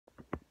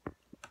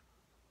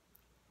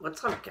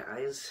What's up,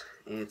 guys?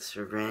 It's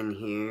Ren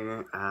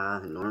here.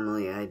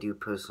 Normally I do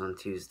post on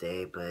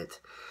Tuesday, but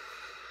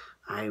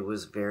I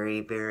was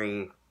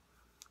very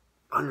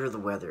under the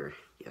weather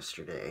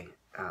yesterday.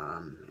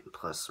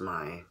 Plus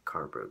my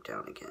car broke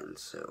down again,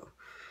 so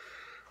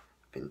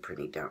I've been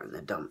pretty down in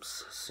the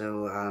dumps.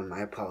 So,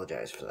 I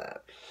apologize for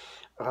that.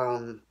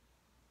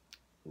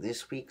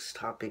 This week's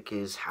topic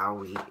is how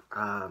we,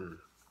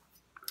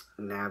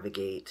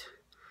 navigate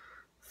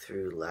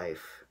through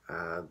life,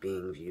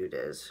 being viewed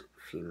as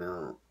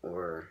female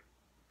or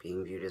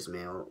being viewed as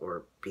male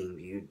or being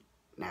viewed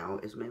now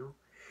as male.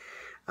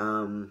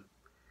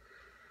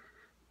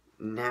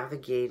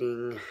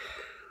 Navigating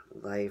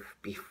life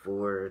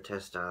before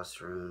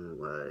testosterone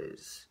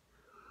was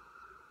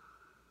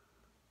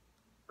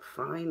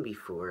fine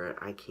before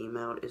I came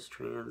out as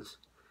trans.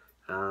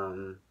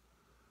 I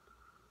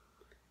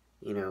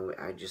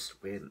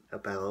just went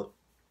about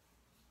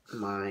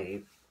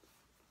my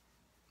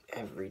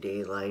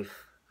everyday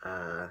life,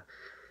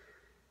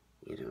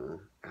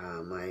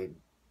 my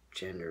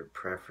gender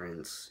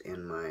preference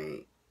and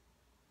my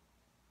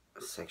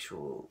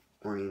sexual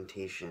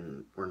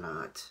orientation were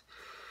not,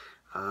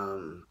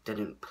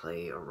 didn't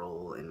play a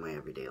role in my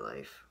everyday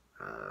life.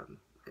 I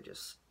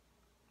just,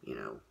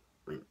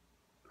 went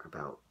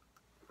about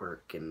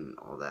work and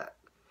all that,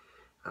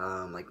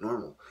 like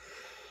normal.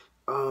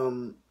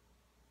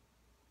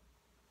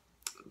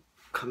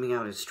 Coming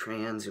out as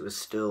trans, it was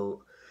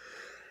still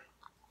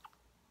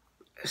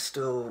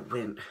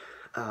went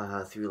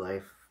through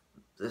life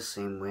the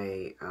same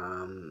way.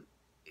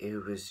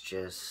 It was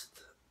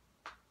just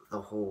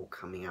the whole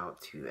coming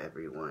out to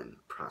everyone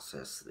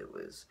process that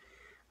was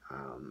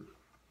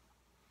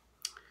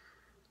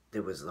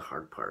the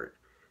hard part.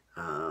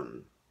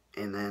 And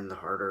then the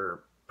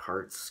harder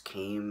parts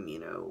came,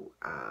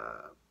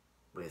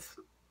 with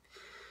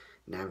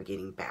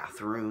navigating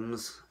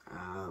bathrooms,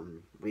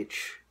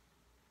 which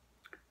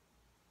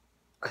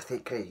I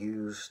think I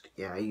used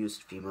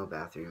female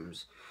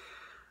bathrooms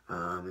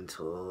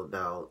until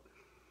about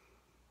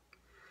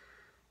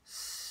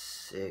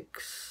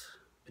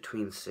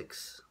between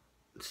 6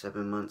 and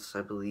 7 months,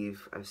 I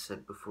believe I've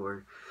said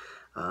before,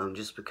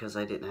 just because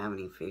I didn't have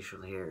any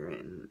facial hair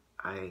and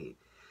I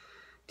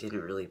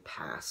didn't really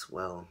pass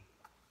well.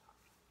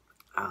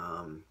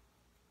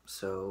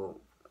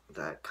 So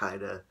that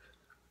kind of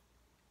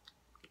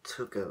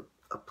took a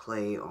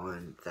play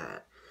on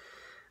that.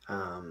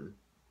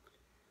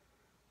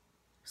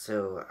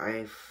 So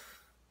I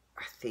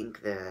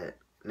think that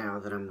now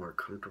that I'm more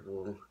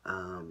comfortable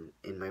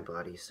in my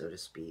body, so to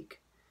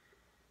speak,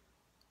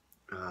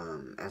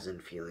 as in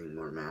feeling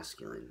more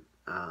masculine,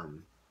 I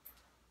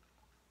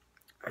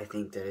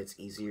think that it's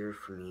easier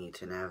for me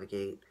to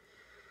navigate,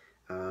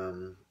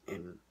 and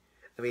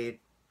I mean,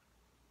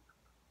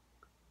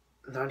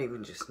 not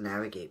even just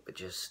navigate, but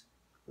just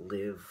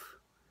live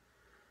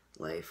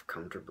life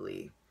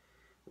comfortably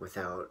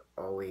without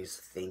always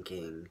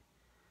thinking,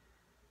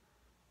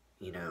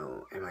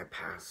 am I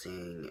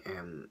passing?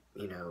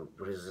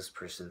 What does this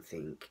person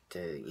think?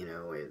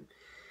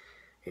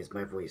 Is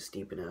my voice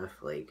deep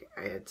enough? Like,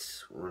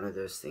 it's one of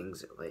those things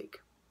that,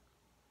 like,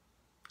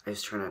 I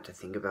just try not to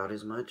think about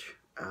as much,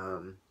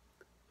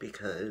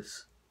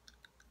 because,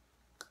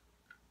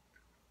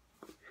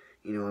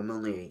 I'm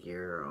only a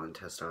year on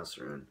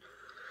testosterone,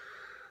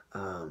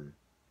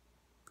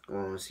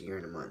 almost a year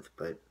and a month,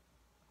 but,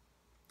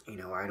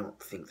 I don't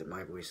think that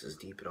my voice is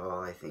deep at all.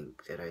 I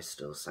think that I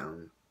still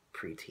sound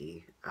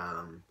pretty,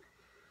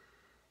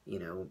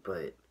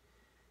 but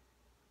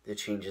the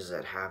changes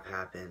that have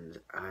happened,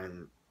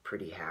 I'm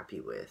pretty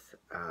happy with,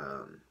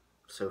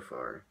 so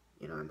far.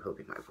 I'm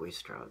hoping my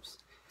voice drops,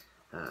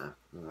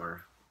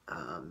 more,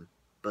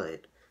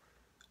 but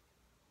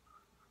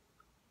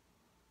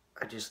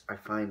I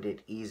find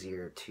it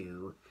easier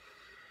to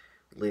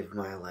live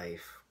my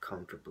life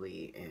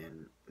comfortably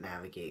and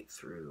navigate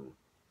through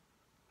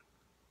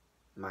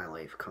my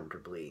life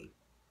comfortably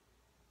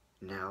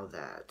now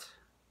that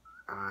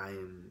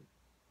I'm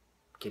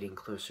getting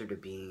closer to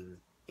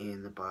being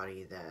in the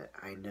body that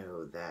I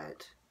know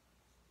that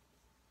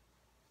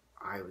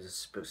I was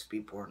supposed to be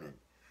born in.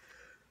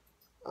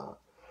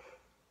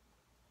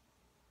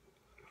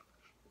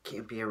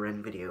 Can't be a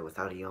Ren video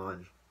without a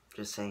yawn,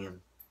 just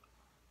saying.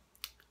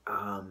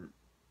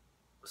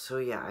 So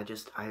yeah,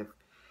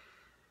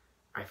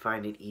 I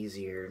find it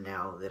easier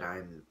now that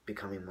I'm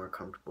becoming more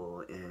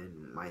comfortable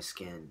in my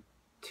skin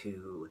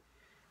to,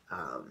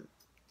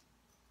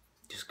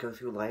 just go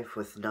through life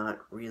with not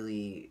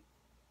really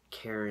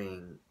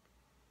caring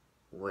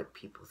what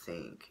people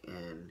think,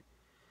 and,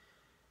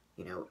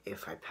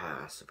 if I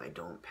pass, if I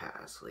don't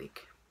pass,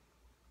 like,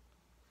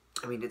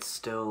 I mean, it's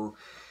still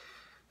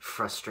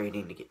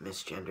frustrating to get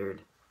misgendered.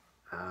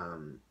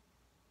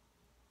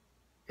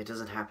 It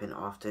doesn't happen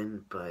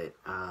often, but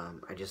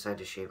I just had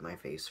to shave my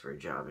face for a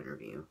job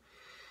interview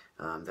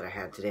that I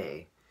had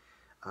today,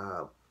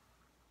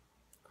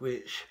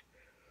 which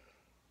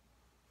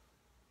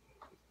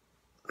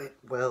went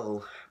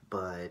well,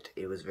 but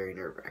it was very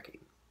nerve-wracking.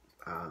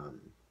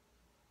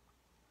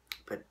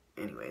 But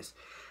anyways,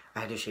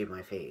 I had to shave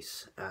my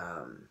face.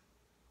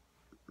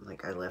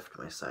 Like, I left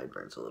my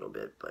sideburns a little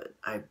bit, but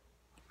I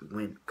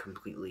went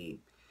completely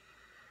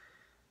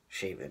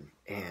shaven,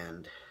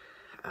 and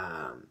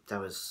that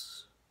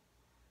was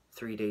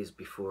 3 days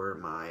before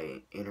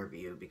my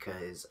interview,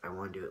 because I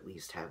wanted to at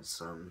least have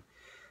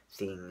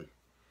something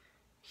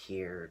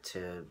here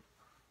to,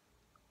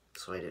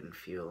 so I didn't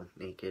feel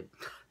naked.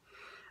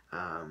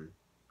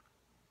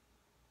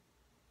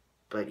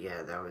 But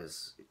yeah, that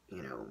was,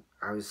 you know,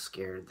 I was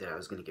scared that I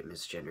was going to get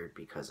misgendered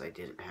because I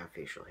didn't have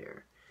facial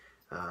hair.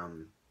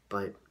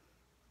 But,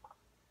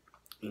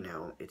 you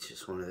know, it's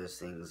just one of those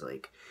things,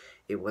 like,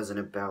 it wasn't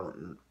about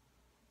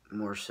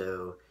more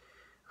so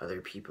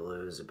other people,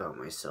 it was about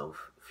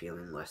myself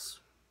feeling less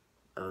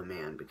of a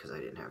man because I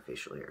didn't have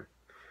facial hair,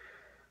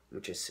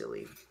 which is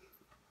silly.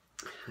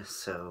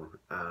 So,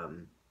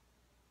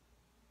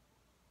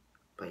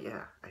 but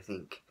yeah, I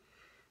think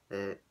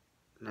that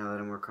now that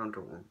I'm more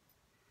comfortable,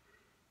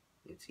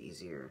 it's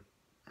easier.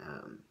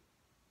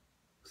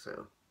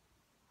 So,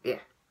 yeah,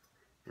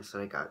 that's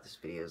what I got. This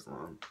video is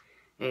long.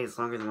 Hey, it's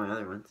longer than my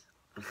other ones.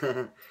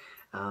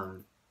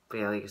 But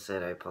yeah, like I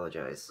said, I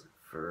apologize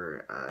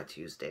for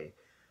Tuesday.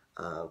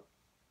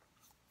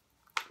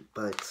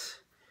 But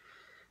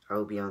I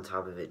will be on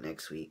top of it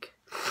next week.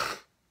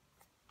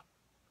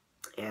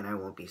 And I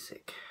won't be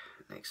sick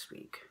next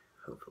week,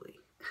 hopefully.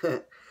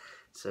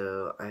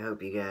 So I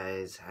hope you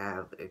guys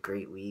have a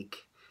great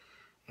week.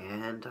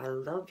 And I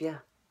love ya.